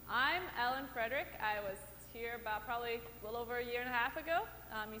Frederick. I was here about probably a little over a year and a half ago.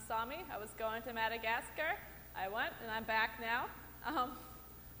 You saw me. I was going to Madagascar. I went, and I'm back now.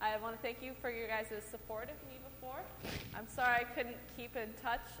 I want to thank you for your guys' support of me before. I'm sorry I couldn't keep in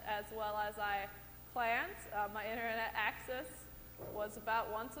touch as well as I planned. My internet access was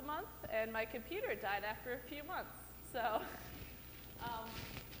about once a month, and my computer died after a few months. So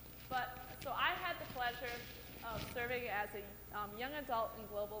I had the pleasure of serving as a young adult in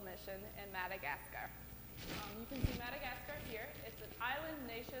global mission in Madagascar. You can see Madagascar here. It's an island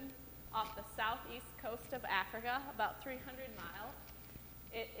nation off the southeast coast of Africa, about 300 miles.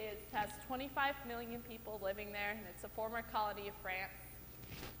 It has 25 million people living there, and it's a former colony of France.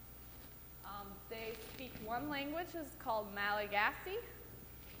 They speak one language, it's called Malagasy,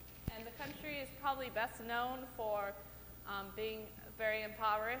 and the country is probably best known for being very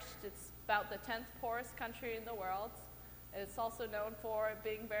impoverished. It's about the 10th poorest country in the world. It's also known for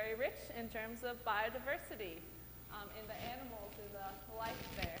being very rich in terms of biodiversity, in the animals, in the life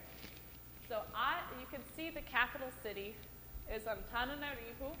there. So you can see the capital city is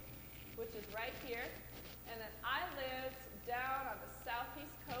Antananarivo, which is right here. And then I lived down on the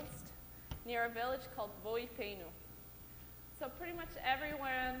southeast coast near a village called Voipenu. So pretty much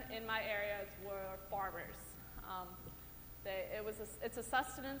everyone in my areas were farmers. It's a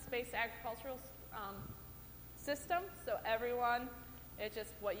sustenance-based agricultural system, so everyone,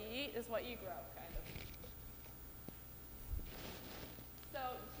 what you eat is what you grow, kind of. So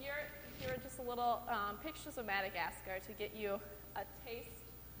here are just a little pictures of Madagascar to get you a taste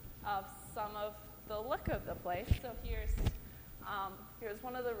of some of the look of the place. So here's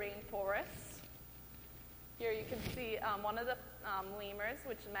one of the rainforests. Here you can see one of the lemurs,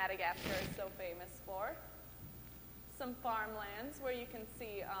 which Madagascar is so famous for. Some farmlands where you can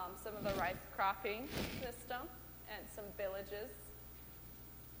see some of the rice cropping system and some villages.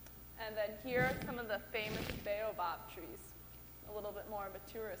 And then here are some of the famous baobab trees, a little bit more of a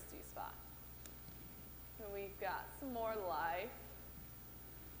touristy spot. And we've got some more life.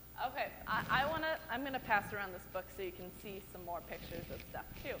 Okay, I'm going to pass around this book so you can see some more pictures of stuff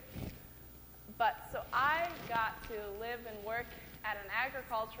too. So I got to live and work at an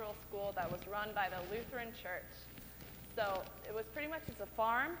agricultural school that was run by the Lutheran Church. So it was pretty much, it's a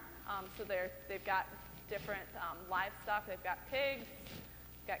farm. So they've got different livestock. They've got pigs,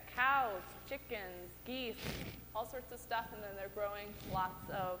 got cows, chickens, geese, all sorts of stuff. And then they're growing lots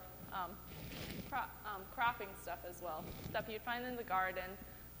of cropping stuff as well. Stuff you'd find in the garden.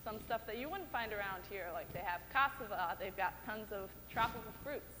 Some stuff that you wouldn't find around here. Like they have cassava. They've got tons of tropical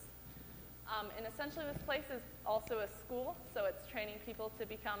fruits. And essentially this place is also a school. So it's training people to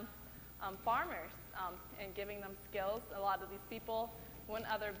become farmers and giving them skills. A lot of these people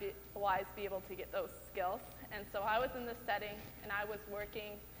wouldn't otherwise be able to get those skills. And so I was in this setting, and I was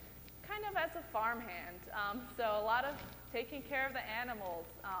working kind of as a farmhand. So a lot of taking care of the animals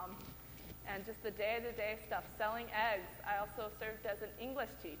and just the day-to-day stuff, selling eggs. I also served as an English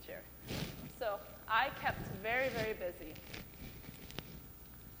teacher. So I kept very, very busy.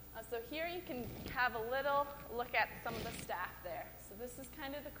 So here you can have a little look at some of the staff there. So this is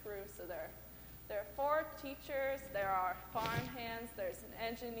kind of the crew. So there are 4 teachers, there are farm hands, there's an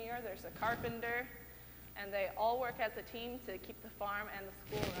engineer, there's a carpenter, and they all work as a team to keep the farm and the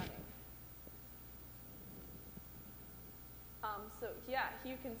school running. So yeah,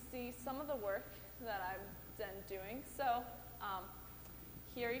 you can see some of the work that I've been doing. So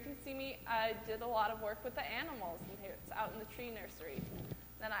here you can see me, I did a lot of work with the animals, and here it's out in the tree nursery.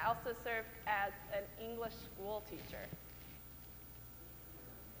 Then I also served as an English school teacher.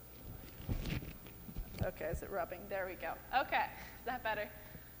 Okay, is it rubbing? There we go. Okay, is that better?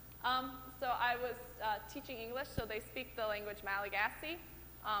 So I was teaching English, so they speak the language Malagasy.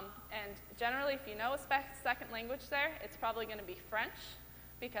 And generally, if you know a second language there, it's probably going to be French,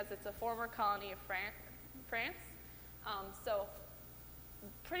 because it's a former colony of France. So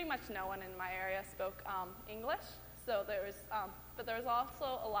pretty much no one in my area spoke English. So there was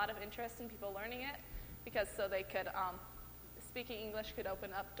also a lot of interest in people learning it, because so they could speaking English could open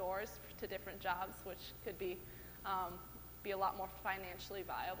up doors to different jobs, which could be a lot more financially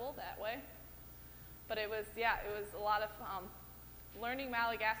viable that way. But it was a lot of learning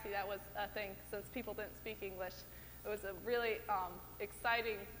Malagasy. That was a thing, since people didn't speak English. It was a really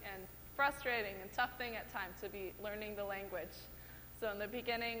exciting and frustrating and tough thing at times to be learning the language. So in the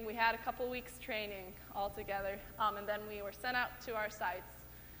beginning, we had a couple weeks training all together, and then we were sent out to our sites.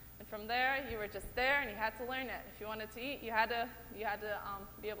 And from there, you were just there, and you had to learn it. If you wanted to eat, you had to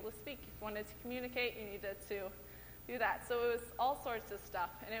be able to speak. If you wanted to communicate, you needed to do that. So it was all sorts of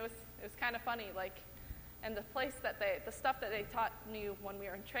stuff, and it was kind of funny. And the stuff that they taught me when we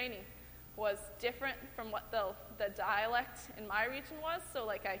were in training was different from what the dialect in my region was. So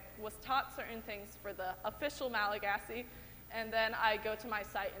like I was taught certain things for the official Malagasy, and then I go to my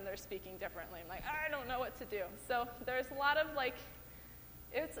site and they're speaking differently. I'm like, I don't know what to do. So there's a lot of like,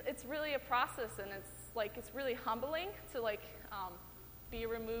 it's really a process, and it's really humbling to like be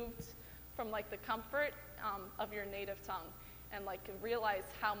removed from like the comfort of your native tongue, and like realize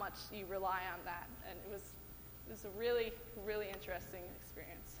how much you rely on that. And it was a really, really interesting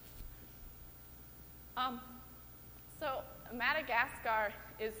experience. So Madagascar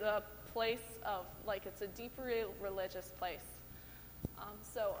is a place of, like, it's a deeply religious place.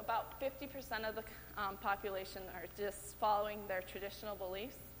 So about 50% of the population are just following their traditional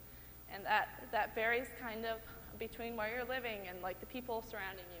beliefs, and that varies kind of between where you're living and like the people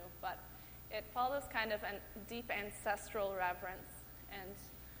surrounding you, but it follows kind of a deep ancestral reverence and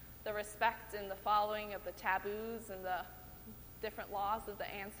the respect and the following of the taboos and the different laws of the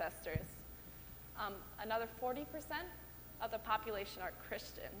ancestors. Another 40% of the population are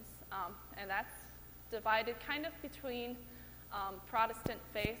Christians, and that's divided kind of between Protestant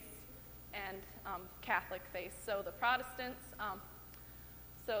faiths and Catholic faiths. So the Protestants,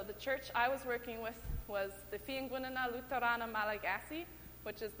 so the church I was working with was the Fiangonana Luterana Malagasy,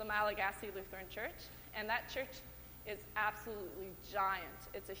 which is the Malagasy Lutheran Church, and that church is absolutely giant.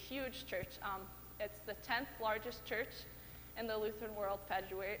 It's a huge church. It's the 10th largest church in the Lutheran World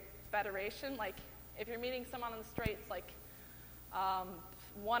Federation. Like, if you're meeting someone on the streets, like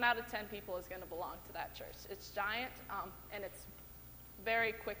 1 out of 10 people is going to belong to that church. It's giant, and it's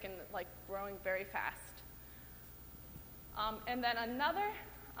very quick and like growing very fast. And then another,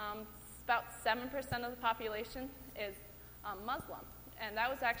 about 7% of the population is Muslim, and that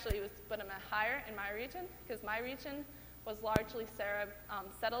was actually put them higher in my region, because my region was largely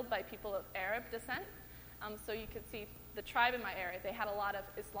settled by people of Arab descent. So you could see the tribe in my area, they had a lot of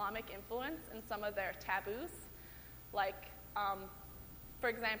Islamic influence in some of their taboos. Like, for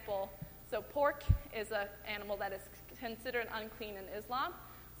example, so pork is an animal that is considered unclean in Islam.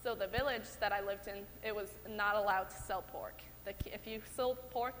 So the village that I lived in, it was not allowed to sell pork. If you sold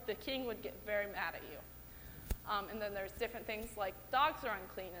pork, the king would get very mad at you. And then there's different things like dogs are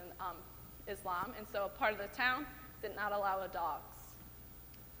unclean in Islam, and so a part of the town did not allow dogs.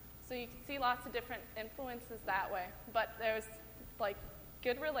 So you can see lots of different influences that way, but there's like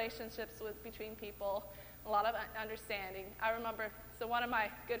good relationships between people, a lot of understanding. I remember, so one of my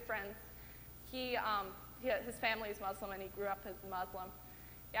good friends, his family is Muslim and he grew up as a Muslim.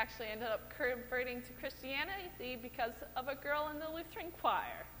 He actually ended up converting to Christianity because of a girl in the Lutheran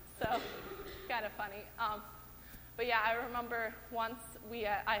choir. So kind of funny. But yeah, I remember once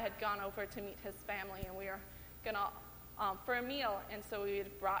I had gone over to meet his family, and we were gonna for a meal, and so we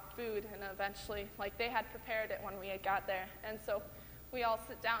had brought food, and eventually, like, they had prepared it when we had got there, and so we all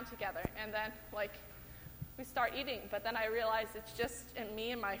sit down together, and then like we start eating, but then I realize it's just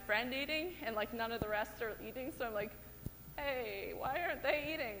me and my friend eating, and like none of the rest are eating, so I'm like, hey, why aren't they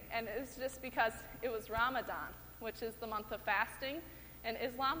eating? And it's just because it was Ramadan, which is the month of fasting in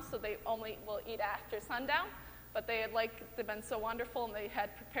Islam, so they only will eat after sundown. But they'd been so wonderful, and they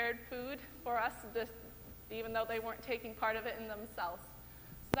had prepared food for us, even though they weren't taking part of it in themselves.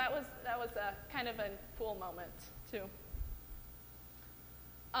 So that was a kind of a cool moment too.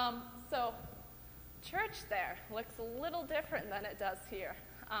 So church there looks a little different than it does here.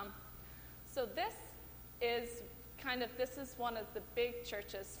 So this is one of the big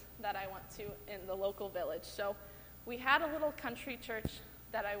churches that I went to in the local village. So we had a little country church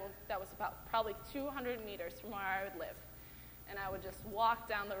that was about probably 200 meters from where I would live, and I would just walk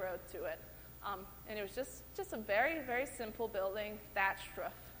down the road to it. And it was just a very, very simple building, thatched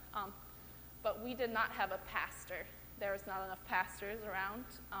roof. But we did not have a pastor. There was not enough pastors around.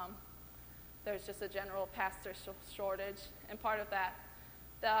 There was just a general pastor shortage, and part of that,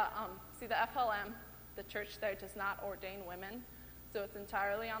 the FLM, the church there, does not ordain women, so it's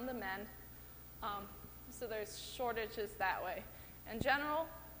entirely on the men. So there's shortages that way. In general,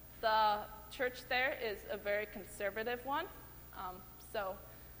 the church there is a very conservative one. So,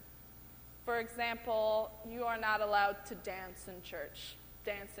 for example, you are not allowed to dance in church.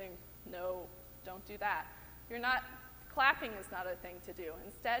 Dancing, no, don't do that. Clapping is not a thing to do.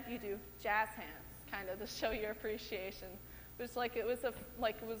 Instead, you do jazz hands, kind of to show your appreciation. It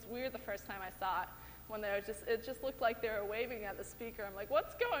was weird the first time I saw it, when it just looked like they were waving at the speaker. I'm like,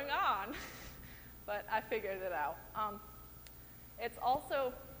 what's going on? But I figured it out. It's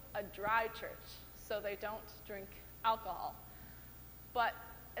also a dry church, so they don't drink alcohol.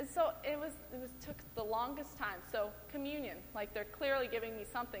 And so it took the longest time. So communion, like, they're clearly giving me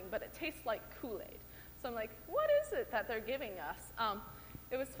something, but it tastes like Kool-Aid. So I'm like, what is it that they're giving us?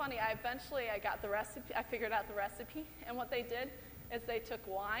 it was funny. I got the recipe. I figured out the recipe, and what they did is they took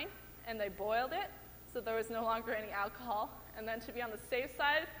wine and they boiled it, so there was no longer any alcohol. And then to be on the safe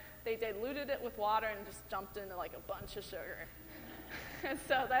side, they diluted it with water and just dumped into like a bunch of sugar. And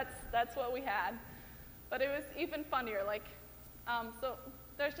so that's what we had. But it was even funnier. So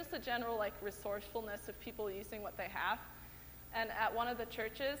there's just a general resourcefulness of people using what they have. And at one of the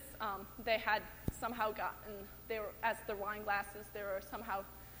churches, they had somehow gotten, as the wine glasses, they were somehow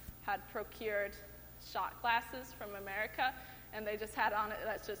had procured shot glasses from America, and they just had on it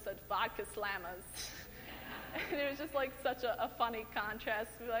that just said vodka slammers. And it was just such a funny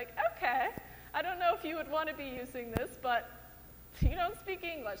contrast to be okay, I don't know if you would want to be using this, but you don't speak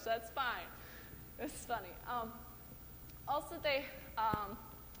English, that's fine. It's funny. Also,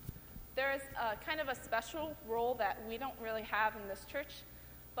 there is kind of a special role that we don't really have in this church,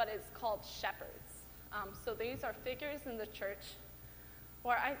 but it's called shepherds. So these are figures in the church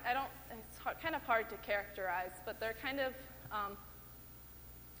where it's kind of hard to characterize, but they're kind of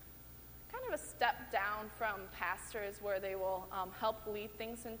a step down from pastors where they will help lead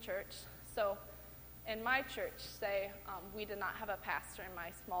things in church. So in my church, we did not have a pastor in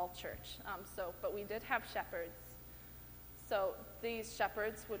my small church, but we did have shepherds. So these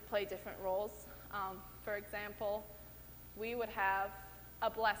shepherds would play different roles. For example, we would have a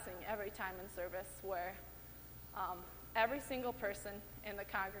blessing every time in service where every single person in the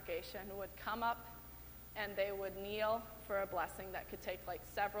congregation would come up and they would kneel for a blessing that could take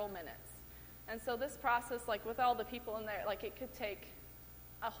several minutes. And so this process, with all the people in there, it could take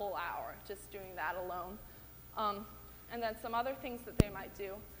a whole hour just doing that alone. And then some other things that they might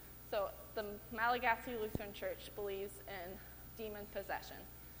do. So the Malagasy Lutheran Church believes in demon possession.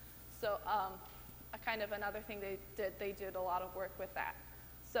 So another thing they did a lot of work with that.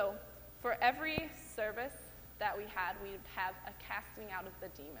 So for every service that we had, we'd have a casting out of the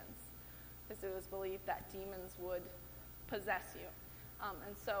demons, because it was believed that demons would possess you.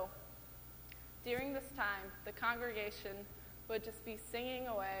 And so during this time, the congregation would just be singing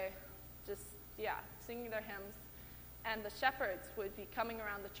away, singing their hymns, and the shepherds would be coming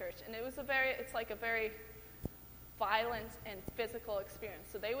around the church. And it's a very violent and physical experience.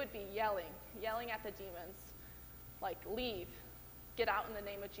 So they would be yelling at the demons, leave, get out in the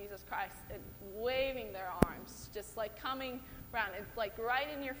name of Jesus Christ, and waving their arms, just coming around. It's right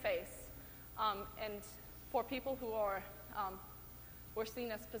in your face. And for people who were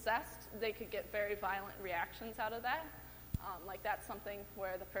seen as possessed, they could get very violent reactions out of that. That's something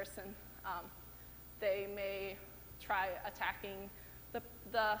where the person, they may try attacking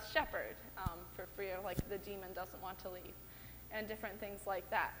the shepherd for fear, the demon doesn't want to leave, and different things like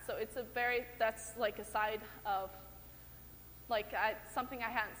that. So that's a side of something I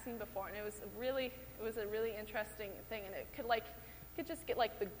hadn't seen before, and it was a really interesting thing, and it could just get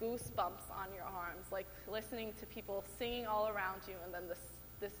the goosebumps on your arms, listening to people singing all around you, and then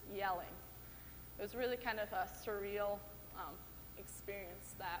this yelling. It was really kind of a surreal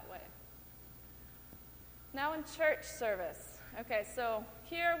experience that way. Now in church service. Okay, so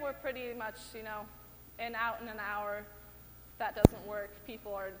here we're pretty much, in, out, in an hour. If that doesn't work,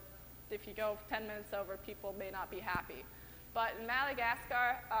 if you go 10 minutes over, people may not be happy. But in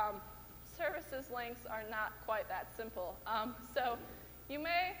Madagascar, services lengths are not quite that simple. So you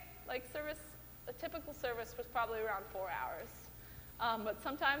may, a typical service was probably around 4 hours. But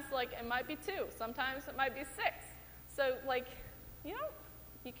sometimes, it might be 2. Sometimes it might be 6. So, you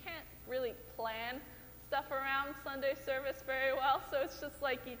can't really plan stuff around Sunday service very well. So it's just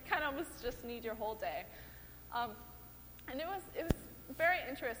you kind of almost just need your whole day. And it was very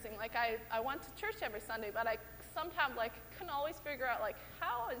interesting. I went to church every Sunday, but I sometimes couldn't always figure out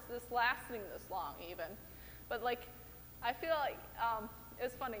how is this lasting this long even. But I feel it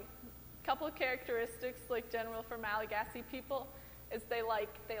was funny. A couple of characteristics general for Malagasy people is they like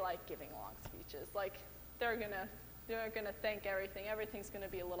giving long speeches. They're gonna think everything's gonna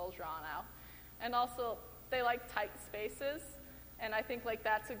be a little drawn out. And also they like tight spaces. And I think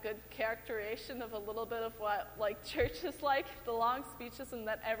that's a good characterization of a little bit of what church is the long speeches, and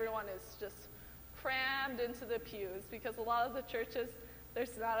that everyone is just crammed into the pews, because a lot of the churches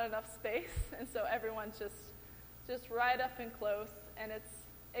there's not enough space, and so everyone's just right up and close, and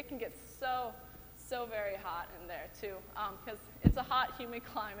it can get so very hot in there too, because it's a hot, humid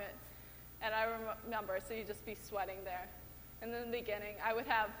climate, and I remember, so you'd just be sweating there. And in the beginning,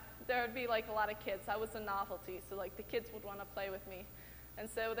 there would be a lot of kids. I was a novelty, so the kids would want to play with me. And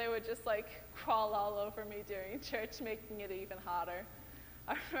so they would just crawl all over me during church, making it even hotter.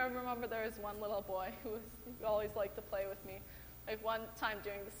 I remember there was one little boy who always liked to play with me. One time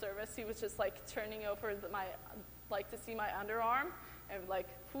during the service, he was just turning over to see my underarm, and like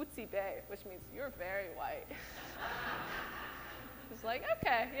Futsi Bay, which means you're very white. It's like,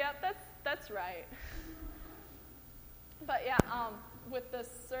 okay, yeah, that's right. But yeah, with the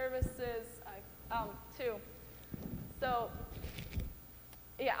services too. So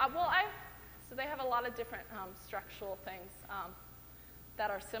yeah, so they have a lot of different structural things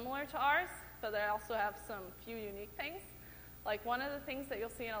that are similar to ours, but they also have some few unique things. Like one of the things that you'll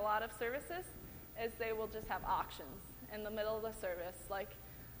see in a lot of services is they will just have auctions in the middle of the service. Like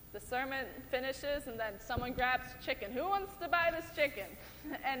the sermon finishes and then someone grabs chicken. Who wants to buy this chicken?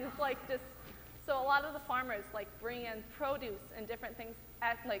 And it's like just, so a lot of the farmers like bring in produce and different things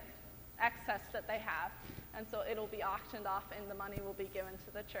like excess that they have. And so it'll be auctioned off and the money will be given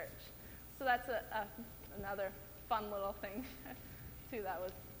to the church. So that's another fun little thing too that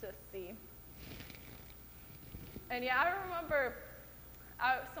was to see. And yeah, I remember,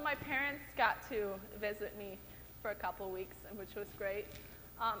 so my parents got to visit me for a couple of weeks, which was great.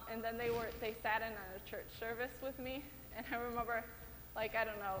 And then they sat in on a church service with me. And I remember, like, I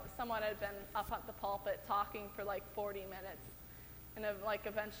don't know, someone had been up at the pulpit talking for like 40 minutes. And like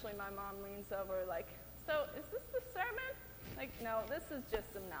eventually my mom leans over like, so is this the sermon? Like, no, this is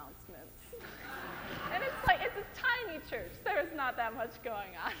just announcements. And it's like, it's a tiny church. There's not that much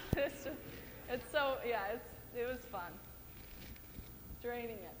going on. It was fun.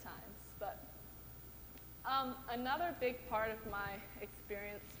 Draining at times. But another big part of my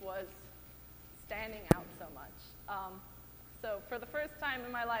experience was standing out so much. So for the first time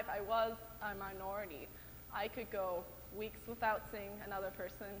in my life, I was a minority. I could go weeks without seeing another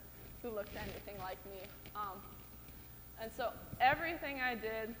person who looked anything like me. And so everything I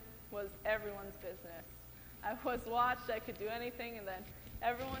did was everyone's business. I was watched, I could do anything, and then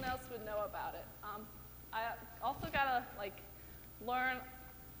everyone else would know about it. I also got to learn,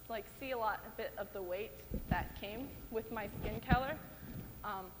 see a bit of the weight that came with my skin color.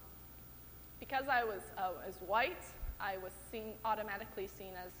 Because I was white, I was automatically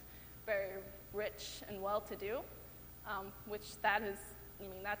seen as very rich and well-to-do, which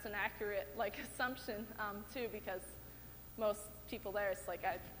that's an accurate assumption too, because most people there, it's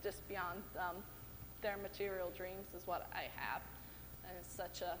just beyond their material dreams is what I have, and it's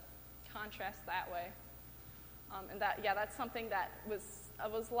such a contrast that way. And that's something that was a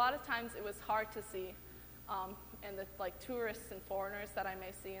lot of times it was hard to see in the tourists and foreigners that I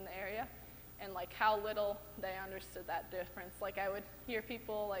may see in the area, and how little they understood that difference. I would hear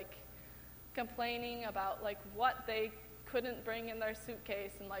people complaining about what they couldn't bring in their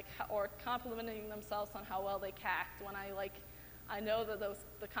suitcase, and or complimenting themselves on how well they kayaked, when I know that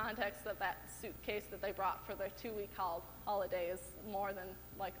the context of that suitcase that they brought for their 2-week holiday is more than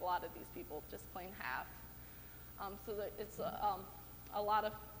a lot of these people just plain have. So that it's a lot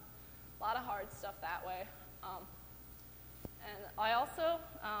of hard stuff that way. And I also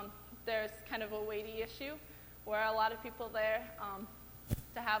there's kind of a weighty issue where a lot of people there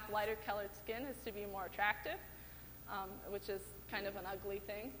to have lighter colored skin is to be more attractive, which is kind of an ugly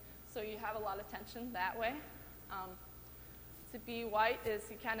thing. So you have a lot of tension that way. To be white is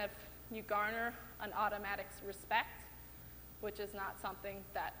you garner an automatic respect, which is not something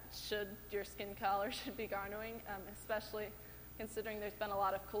that your skin color should be garnering, especially considering there's been a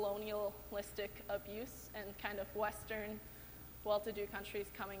lot of colonialistic abuse and kind of Western well-to-do countries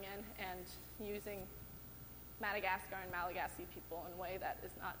coming in and using Madagascar and Malagasy people in a way that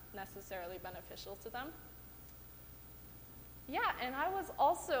is not necessarily beneficial to them. Yeah, and I was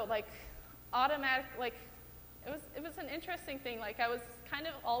also automatic, it was an interesting thing. I was kind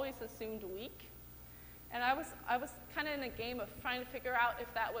of always assumed weak, and I was kind of in a game of trying to figure out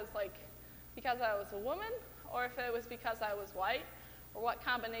if that was because I was a woman, or if it was because I was white, or what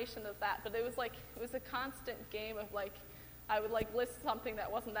combination of that. But it was a constant game of I would list something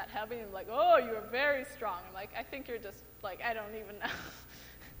that wasn't that heavy, and oh, you are very strong. I'm I think you're just I don't even know.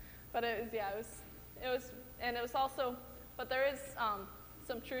 But it was also, but there is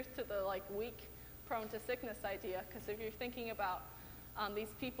some truth to the weak, prone to sickness idea, because if you're thinking about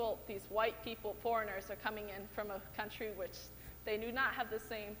these white people, foreigners, are coming in from a country which they do not have the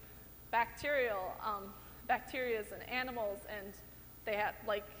same bacterias and animals, and they have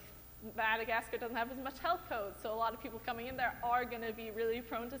Madagascar doesn't have as much health codes, so a lot of people coming in there are going to be really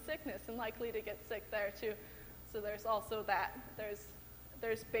prone to sickness and likely to get sick there too. So there's also that.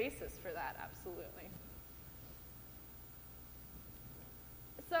 There's basis for that, absolutely.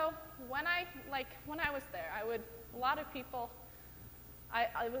 So when I was there, a lot of people,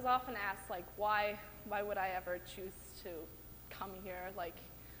 I was often asked why would I ever choose to come here,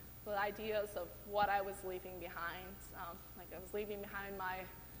 the ideas of what I was leaving behind. I was leaving behind my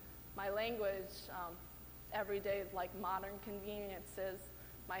language, everyday, like, modern conveniences,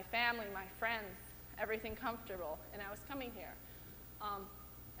 my family, my friends, everything comfortable, and I was coming here.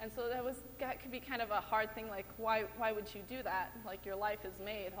 And so that could be kind of a hard thing, like, why would you do that? Like, your life is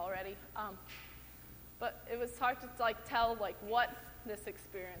made already. But it was hard to, like, tell, like, what this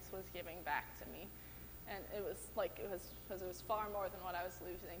experience was giving back to me. And it was because it was far more than what I was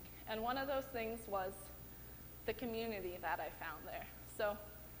losing. And one of those things was the community that I found there. So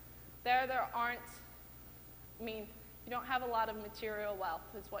there aren't, you don't have a lot of material wealth.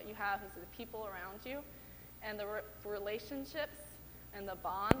 It's what you have is the people around you and the relationships and the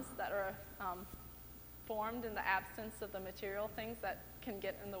bonds that are formed in the absence of the material things that can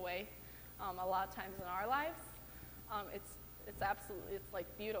get in the way a lot of times in our lives. It's absolutely, it's like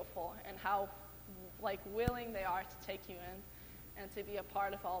beautiful, and how like willing they are to take you in and to be a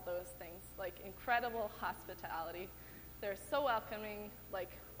part of all those things. Like incredible hospitality. They're so welcoming,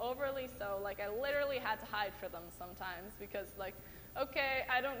 like overly so. Like I literally had to hide for them sometimes because like, okay,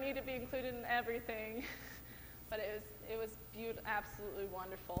 I don't need to be included in everything. But it was beautiful, absolutely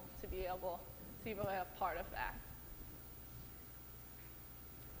wonderful to be able to be a part of that.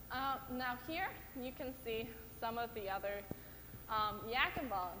 Now here you can see some of the other Yadkin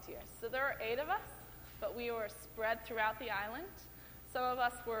volunteers. So there were 8 of us, but we were spread throughout the island. Some of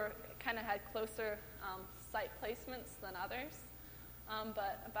us kind of had closer site placements than others,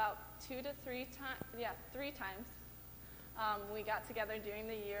 but about 3 times we got together during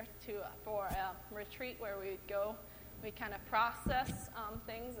the year for a retreat where we'd kind of process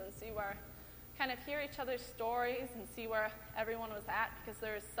things and see where, kind of hear each other's stories and see where everyone was at, because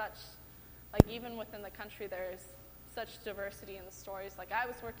there is such, like even within the country, there is such diversity in the stories. Like I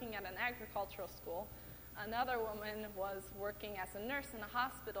was working at an agricultural school. Another woman was working as a nurse in a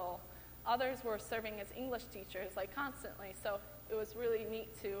hospital. Others were serving as English teachers, like constantly. So it was really neat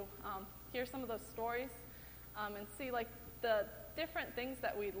to hear some of those stories and see like the different things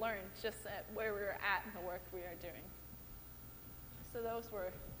that we learned just at where we were at in the work we are doing. So those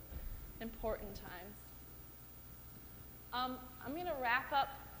were important times. I'm going to wrap up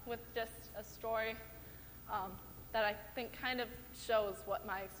with just a story that I think kind of shows what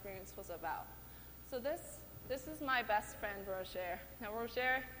my experience was about. So this is my best friend, Roger. Now,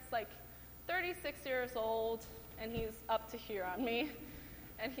 Roger is like 36 years old, and he's up to here on me.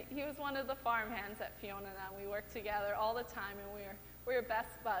 And he was one of the farmhands at Fiona, and we worked together all the time, and we were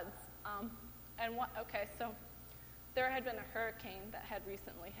best buds. So there had been a hurricane that had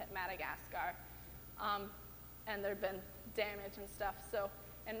recently hit Madagascar, and there had been damage and stuff. So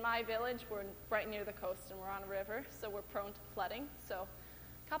in my village, we're right near the coast, and we're on a river, so we're prone to flooding. So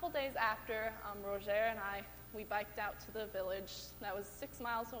a couple days after, Roger and we biked out to the village that was 6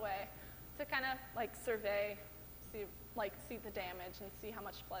 miles away to kind of like survey, see the damage and see how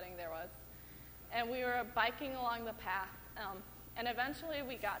much flooding there was. And we were biking along the path, and eventually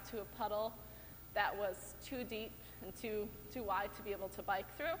we got to a puddle that was too deep and too wide to be able to bike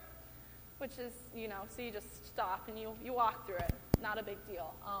through, which is, so you just stop and you walk through it. Not a big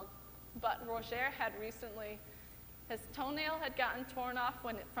deal. But Roger had recently, his toenail had gotten torn off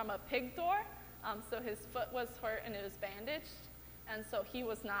from a pig door, so his foot was hurt and it was bandaged, and so he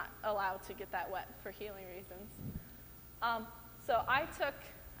was not allowed to get that wet for healing reasons. So I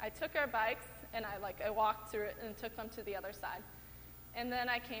took our bikes and I walked through it and took them to the other side, and then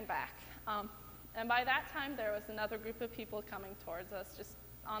I came back. And by that time, there was another group of people coming towards us, just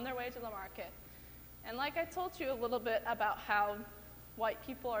on their way to the market. And like I told you a little bit about how white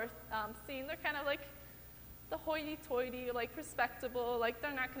people are seen, they're kind of like the hoity-toity, like respectable, like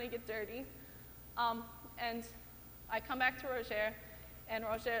they're not going to get dirty. And I come back to Roger, and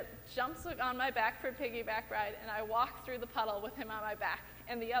Roger jumps on my back for a piggyback ride, and I walk through the puddle with him on my back.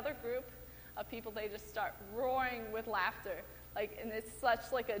 And the other group of people, they just start roaring with laughter. And it's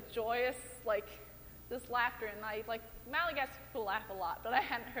such like a joyous, like this laughter. And Malagasy people laugh a lot, but I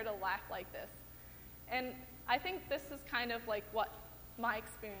hadn't heard a laugh like this. And I think this is kind of like what my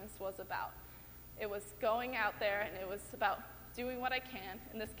experience was about. It was going out there, and it was about doing what I can.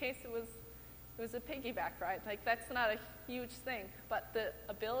 In this case, it was a piggyback ride. Like, that's not a huge thing, but the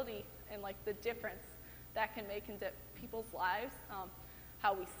ability and like the difference that can make in people's lives,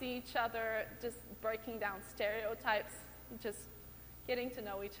 how we see each other, just breaking down stereotypes, just getting to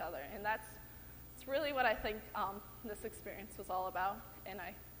know each other. And it's really what I think this experience was all about. And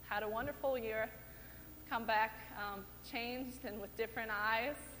I had a wonderful year. Come back changed and with different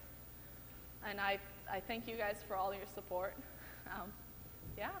eyes. And I thank you guys for all your support.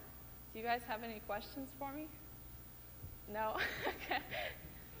 Do you guys have any questions for me? No? Okay.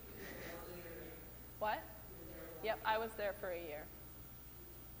 What? Yep, I was there for a year.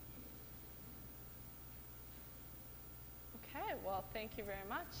 Okay, well, thank you very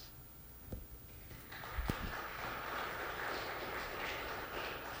much.